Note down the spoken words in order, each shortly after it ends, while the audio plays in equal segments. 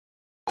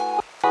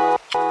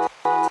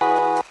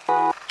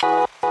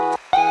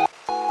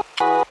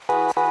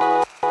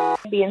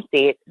being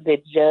said,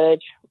 the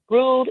judge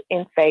ruled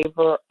in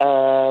favor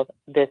of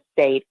the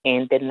state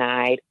and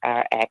denied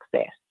our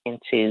access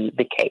into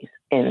the case.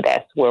 And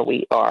that's where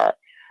we are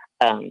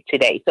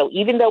today. So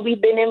even though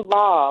we've been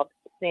involved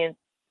since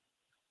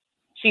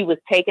she was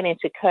taken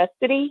into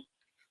custody,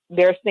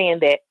 they're saying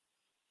that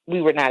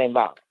we were not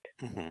involved.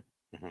 Mm-hmm.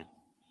 Mm-hmm.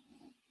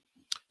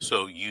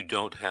 So you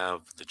don't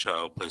have the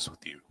child placed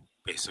with you,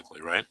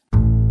 basically, right?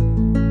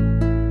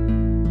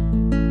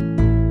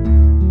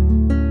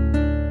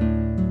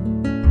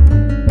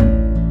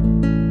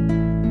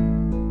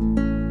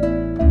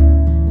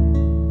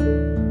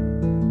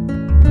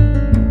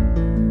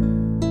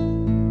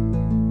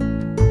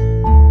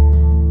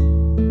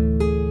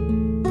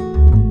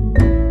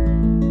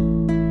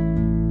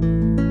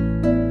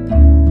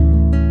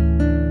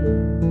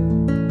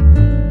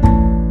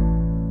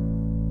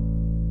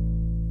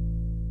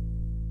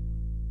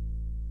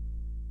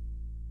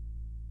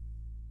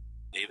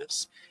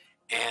 Davis.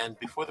 And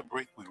before the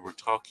break, we were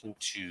talking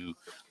to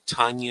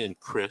Tanya and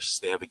Chris.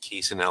 They have a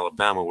case in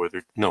Alabama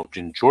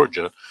in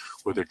Georgia,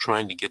 where they're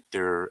trying to get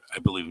their, I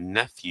believe,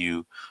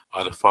 nephew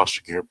out of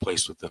foster care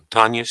placed with them.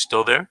 Tanya,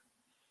 still there?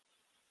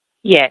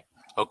 Yes.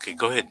 Okay,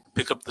 go ahead.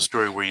 Pick up the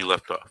story where you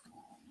left off.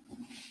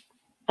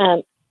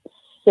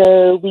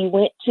 So we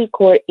went to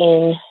court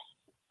in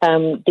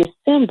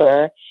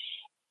December,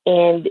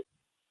 and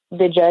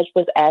the judge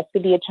was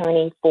asking the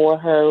attorney for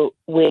her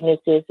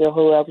witnesses or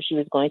whoever she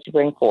was going to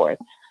bring forth.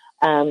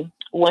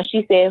 Once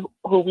she said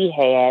who we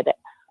had,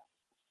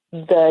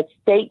 the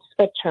state's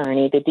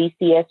attorney, the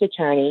DCS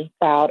attorney,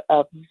 filed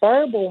a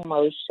verbal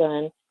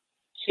motion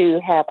to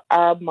have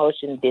our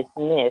motion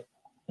dismissed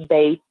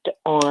based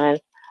on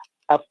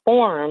a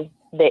form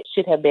that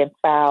should have been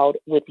filed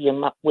with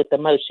the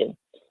motion.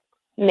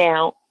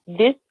 Now,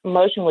 this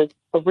motion was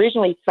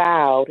originally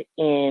filed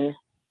in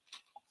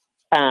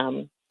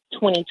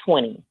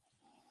 2020.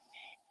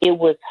 It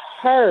was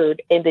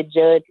heard and the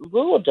judge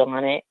ruled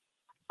on it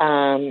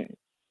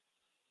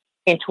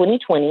in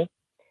 2020.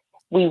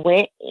 We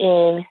went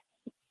in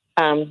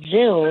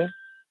June.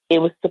 It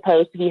was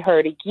supposed to be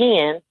heard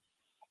again.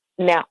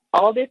 Now,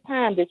 all this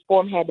time, this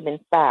form hadn't been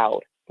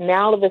filed.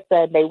 Now, all of a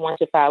sudden, they want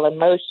to file a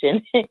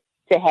motion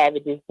to have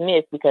it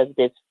dismissed because of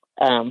this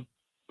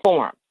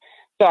form.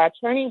 So our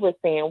attorney was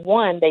saying,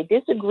 one, they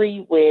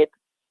disagree with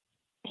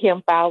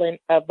him filing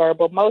a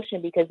verbal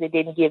motion because it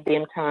didn't give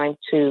them time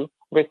to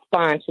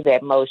respond to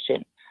that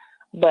motion.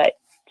 But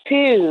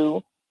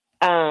two,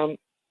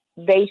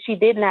 she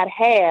did not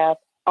have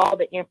all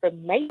the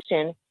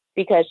information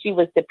because she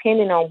was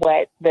depending on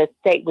what the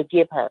state would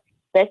give her.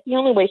 That's the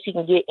only way she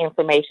can get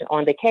information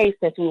on the case,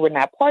 since we were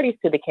not parties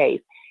to the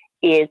case,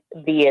 is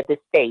via the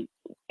state.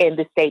 And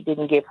the state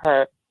didn't give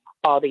her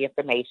all the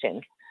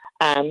information.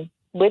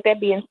 With that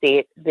being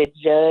said, the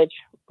judge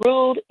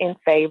ruled in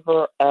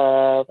favor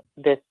of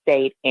the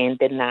state and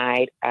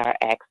denied our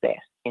access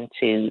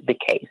into the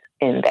case.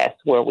 And that's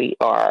where we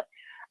are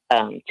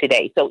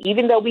today. So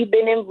even though we've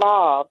been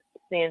involved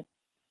since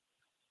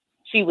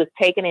she was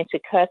taken into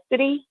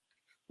custody,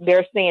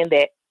 they're saying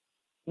that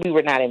we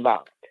were not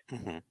involved.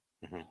 Mm-hmm.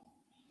 Mm-hmm.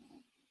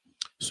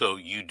 So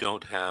you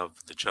don't have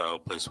the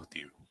child placed with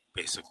you,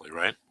 basically,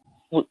 right?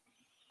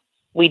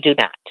 We do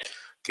not.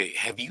 Okay.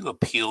 Have you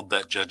appealed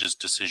that judge's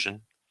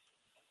decision?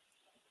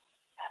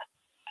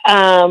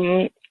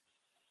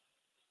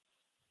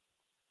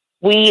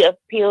 We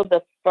appealed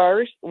the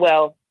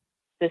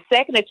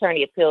second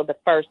attorney appealed the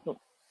first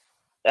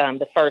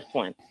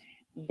one.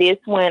 This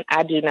one,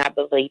 I do not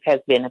believe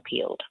has been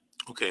appealed.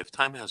 Okay, if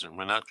time hasn't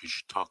run out, you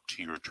should talk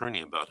to your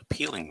attorney about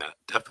appealing that,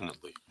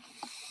 definitely.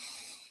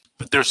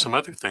 But there's some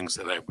other things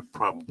that I would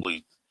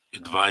probably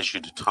advise you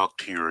to talk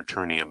to your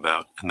attorney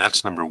about, and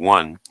that's number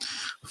one,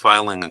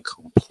 filing a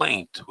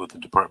complaint with the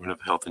Department of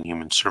Health and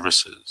Human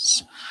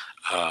Services.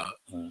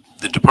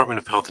 The Department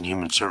of Health and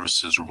Human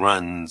Services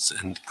runs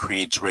and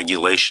creates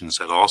regulations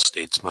that all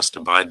states must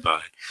abide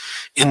by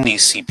in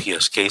these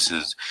CPS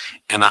cases.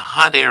 And a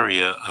hot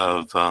area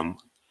of,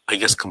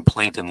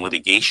 complaint and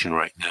litigation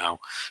right now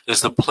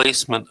is the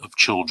placement of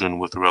children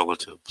with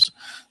relatives.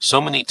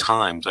 So many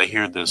times I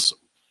hear this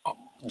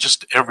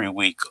just every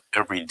week,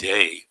 every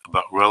day,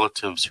 about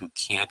relatives who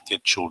can't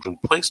get children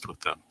placed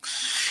with them.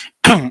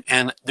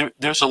 And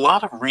there's a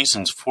lot of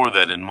reasons for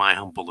that, in my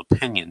humble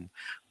opinion,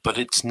 but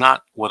it's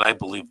not what I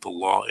believe the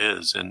law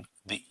is. And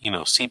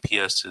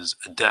CPS is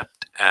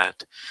adept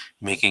at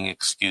making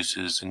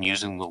excuses and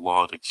using the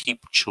law to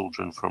keep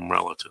children from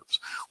relatives.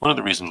 One of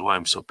the reasons why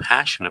I'm so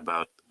passionate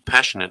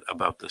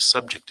about this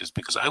subject is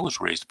because I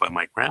was raised by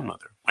my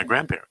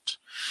grandparents.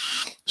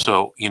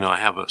 So, I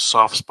have a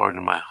soft spot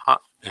in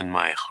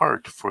my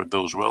heart for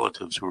those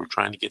relatives who are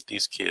trying to get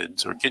these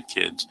kids or get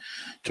kids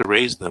to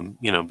raise them,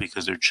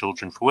 because their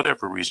children, for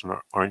whatever reason,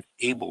 aren't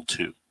able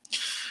to.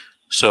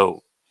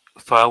 So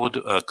filed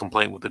a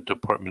complaint with the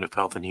Department of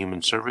Health and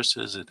Human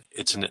Services.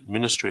 It's an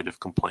administrative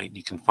complaint.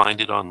 You can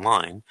find it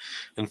online,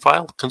 and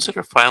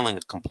consider filing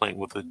a complaint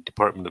with the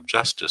Department of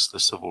Justice, the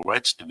Civil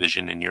Rights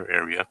Division in your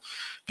area,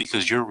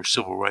 because your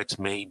civil rights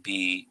may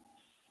be,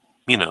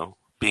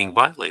 being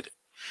violated.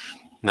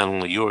 not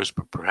only yours,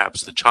 but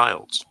perhaps the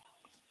child's.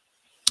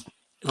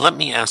 Let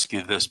me ask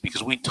you this,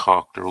 because we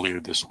talked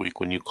earlier this week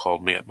when you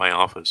called me at my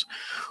office.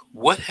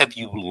 What have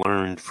you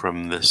learned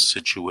from this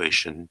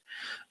situation,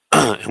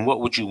 and what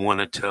would you want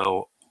to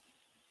tell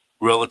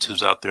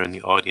relatives out there in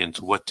the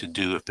audience what to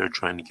do if they're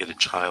trying to get a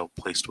child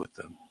placed with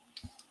them?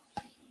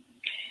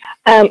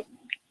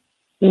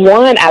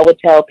 One, I would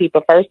tell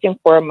people first and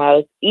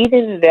foremost,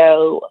 even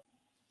though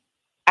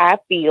I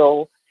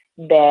feel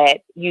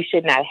that you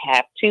should not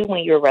have to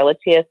when your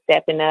relative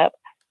stepping up,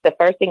 the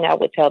first thing I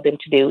would tell them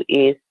to do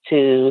is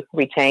to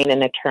retain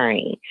an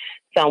attorney,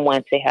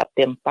 someone to help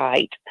them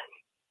fight.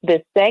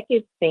 The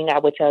second thing I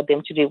would tell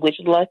them to do, which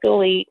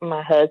luckily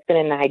my husband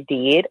and I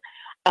did,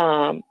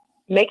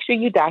 make sure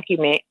you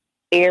document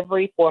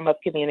every form of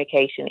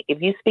communication.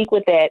 If you speak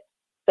with that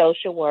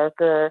social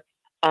worker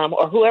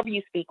or whoever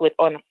you speak with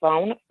on the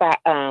phone,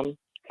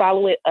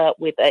 follow it up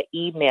with an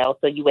email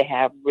so you would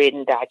have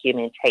written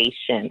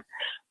documentation.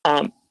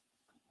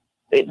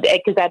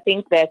 Because I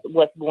think that's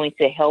what's going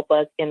to help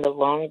us in the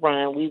long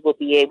run. We will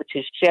be able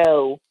to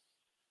show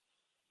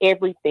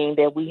everything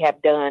that we have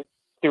done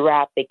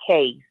throughout the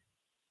case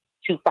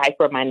to fight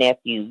for my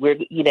nephew.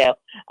 We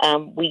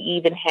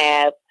even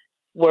have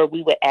where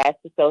we would ask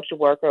the social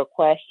worker a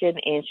question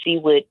and she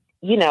would,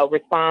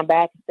 respond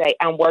back and say,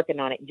 "I'm working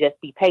on it. Just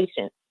be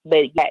patient."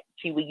 But yet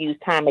she would use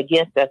time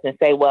against us and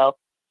say, "Well,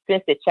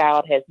 since the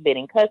child has been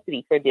in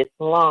custody for this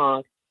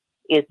long,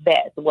 it's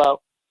best."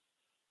 Well,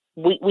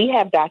 we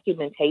have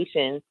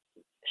documentation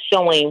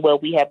showing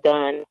what we have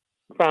done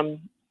from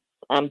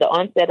the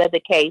onset of the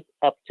case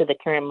up to the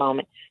current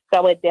moment. So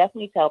I would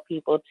definitely tell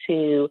people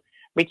to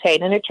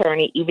retain an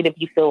attorney, even if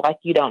you feel like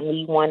you don't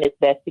need one. It's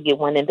best to get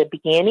one in the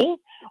beginning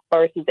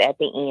versus at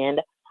the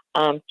end.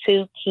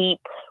 To keep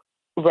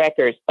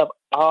records of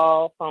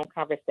all phone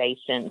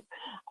conversations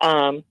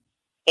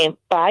and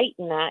fight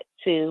not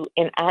to.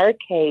 In our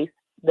case,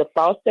 the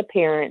foster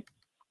parent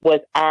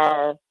was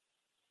our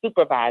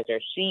supervisor.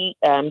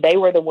 They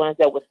were the ones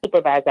that would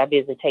supervise our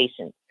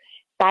visitations.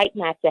 Fight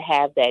not to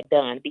have that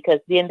done, because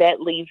then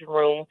that leaves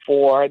room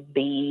for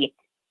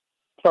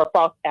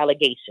false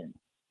allegations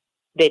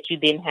that you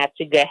then have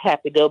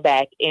to go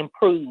back and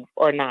prove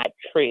are not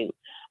true.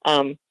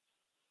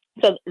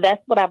 So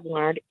that's what I've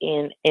learned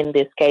in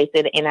this case,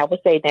 and I would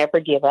say never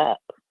give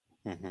up.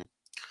 Mm-hmm.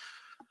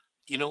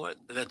 You know what?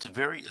 That's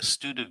very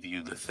astute of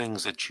you, the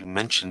things that you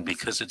mentioned,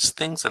 because it's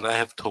things that I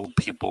have told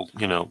people,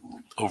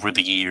 over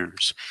the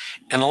years.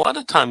 And a lot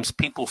of times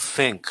people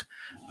think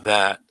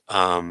that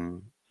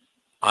I'm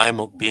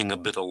being a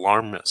bit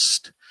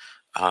alarmist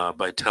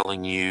by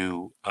telling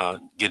you,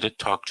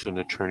 talk to an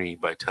attorney,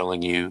 by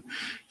telling you,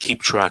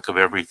 keep track of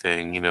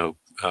everything,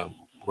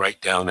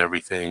 write down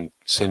everything,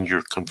 send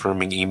your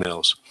confirming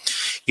emails.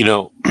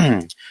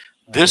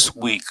 This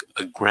week,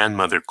 a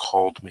grandmother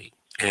called me.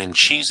 And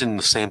she's in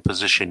the same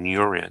position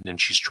you're in,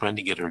 and she's trying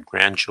to get her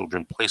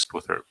grandchildren placed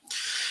with her.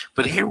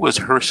 But here was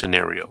her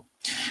scenario.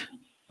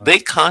 They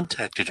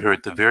contacted her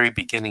at the very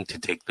beginning to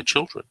take the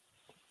children.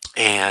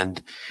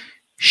 And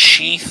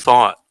she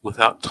thought,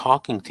 without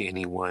talking to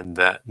anyone,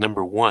 that,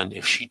 number one,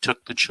 if she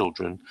took the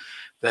children,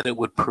 that it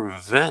would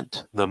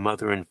prevent the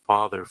mother and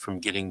father from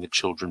getting the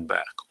children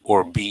back,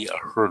 or be a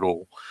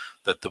hurdle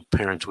that the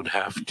parents would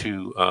have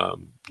to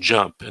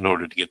jump in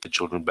order to get the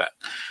children back.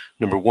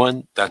 Number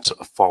one, that's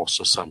a false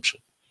assumption.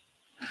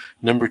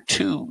 Number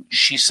two,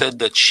 she said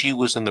that she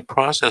was in the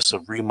process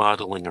of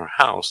remodeling her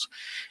house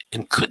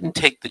and couldn't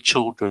take the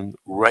children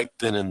right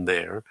then and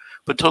there,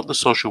 but told the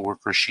social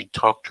worker she'd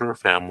talk to her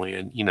family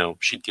and,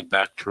 she'd get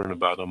back to her in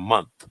about a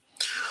month.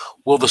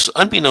 Well,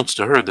 unbeknownst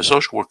to her, the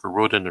social worker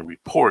wrote in a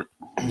report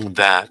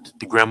that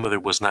the grandmother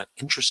was not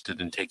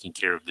interested in taking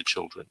care of the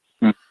children.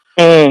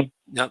 Mm.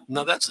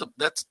 Now that's a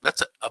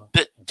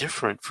bit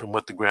different from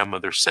what the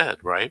grandmother said,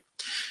 right?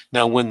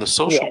 Now, when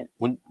the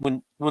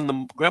when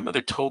the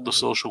grandmother told the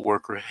social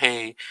worker,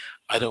 "Hey,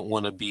 I don't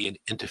want to be an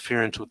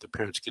interference with the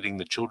parents getting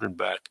the children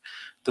back,"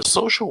 the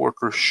social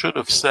worker should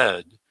have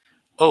said,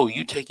 "Oh,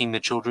 you taking the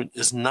children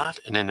is not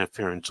an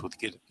interference with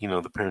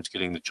the parents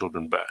getting the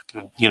children back.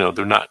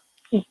 They're not.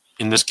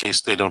 In this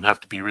case, they don't have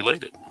to be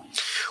related."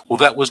 Well,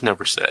 that was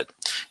never said.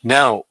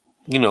 Now,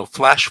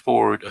 flash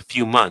forward a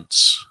few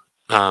months.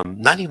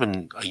 Not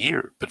even a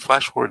year, but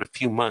flash forward a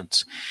few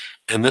months,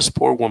 and this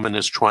poor woman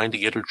is trying to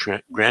get her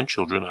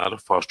grandchildren out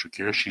of foster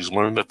care. She's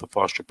learned that the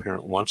foster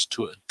parent wants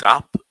to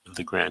adopt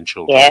the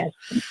grandchildren,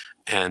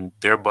 and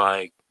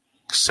thereby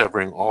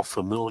severing all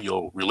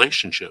familial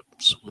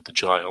relationships with the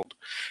child.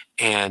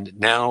 And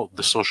now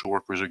the social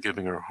workers are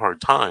giving her a hard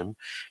time,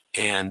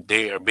 and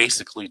they are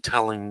basically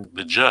telling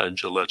the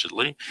judge,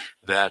 allegedly,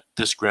 that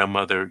this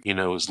grandmother,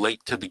 is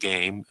late to the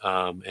game,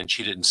 and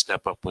she didn't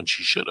step up when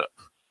she should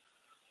have.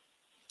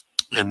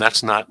 And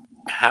that's not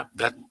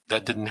that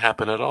didn't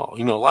happen at all.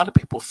 A lot of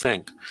people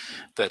think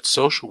that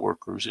social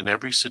workers in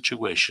every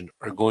situation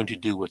are going to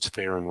do what's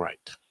fair and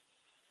right.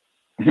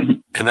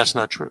 And that's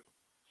not true.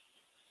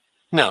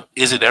 Now,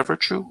 is it ever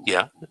true?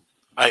 Yeah.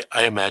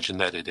 I imagine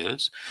that it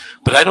is,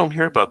 but I don't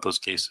hear about those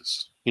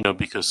cases,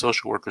 because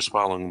social workers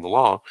following the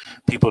law,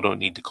 people don't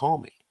need to call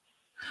me.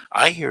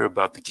 I hear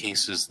about the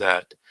cases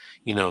that,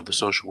 the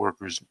social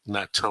workers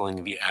not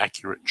telling the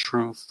accurate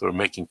truth or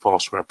making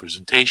false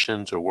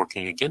representations or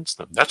working against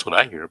them. That's what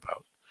I hear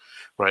about,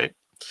 right?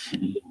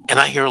 And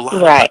I hear a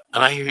lot Right.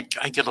 and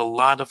I get a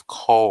lot of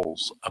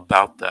calls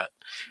about that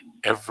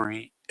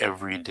every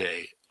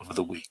day of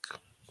the week.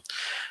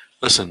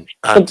 Listen,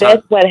 But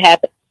that's what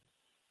happened.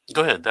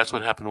 go ahead. That's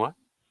what happened. What?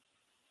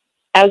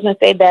 I was going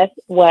to say that's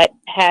what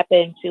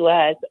happened to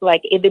us.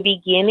 Like in the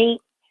beginning,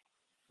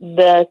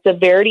 the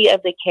severity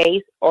of the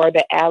case or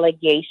the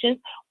allegations,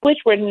 which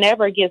were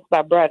never against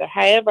my brother.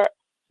 However,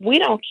 we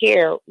don't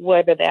care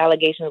whether the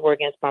allegations were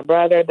against my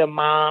brother, the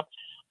mom.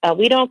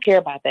 We don't care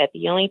about that.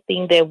 The only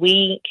thing that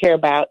we care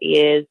about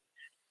is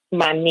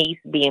my niece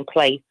being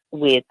placed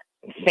with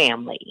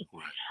family.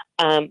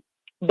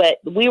 But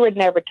we were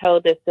never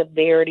told the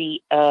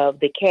severity of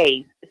the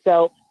case.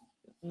 So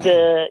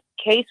the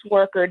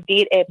caseworker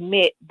did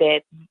admit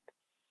that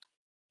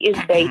is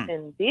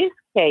basing this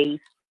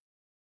case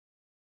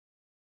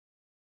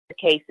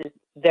cases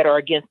that are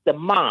against the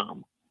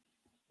mom.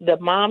 The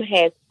mom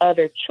has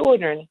other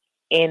children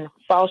in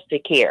foster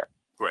care,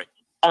 right?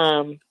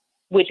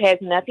 Which has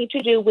nothing to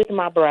do with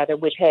my brother,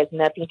 which has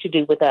nothing to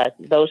do with us.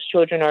 Those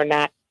children are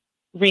not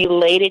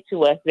related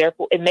to us.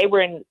 Therefore, and they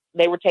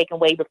were taken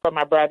away before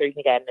my brother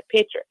even got in the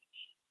picture.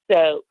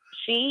 So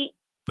she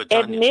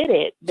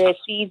admitted that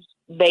she's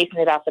basing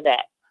it off of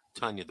that.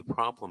 Tanya, the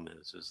problem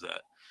is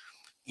that,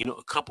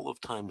 a couple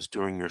of times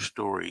during your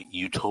story,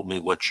 you told me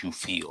what you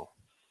feel,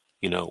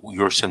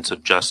 your sense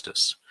of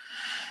justice.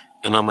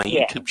 And on my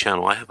YouTube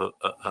channel, I have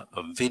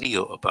a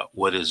video about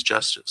what is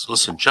justice.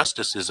 Listen,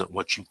 justice isn't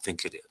what you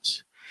think it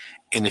is.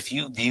 And if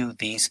you view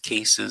these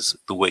cases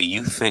the way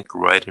you think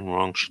right and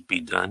wrong should be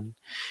done,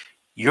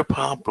 you're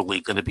probably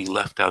going to be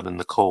left out in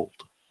the cold,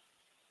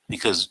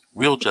 because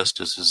real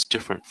justice is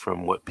different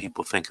from what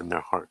people think in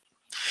their heart.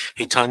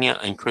 Hey, Tanya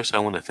and Chris, I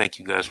want to thank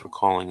you guys for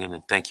calling in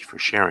and thank you for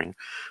sharing.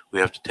 We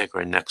have to take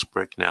our next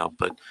break now,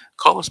 but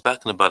call us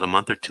back in about a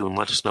month or two and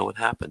let us know what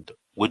happened.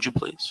 Would you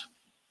please?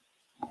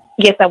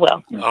 Yes, I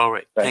will. All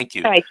right. Thank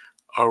you. All right.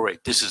 All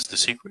right. This is The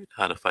Secret,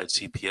 How to Fight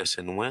CPS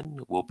and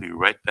Win. We'll be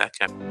right back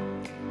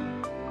after.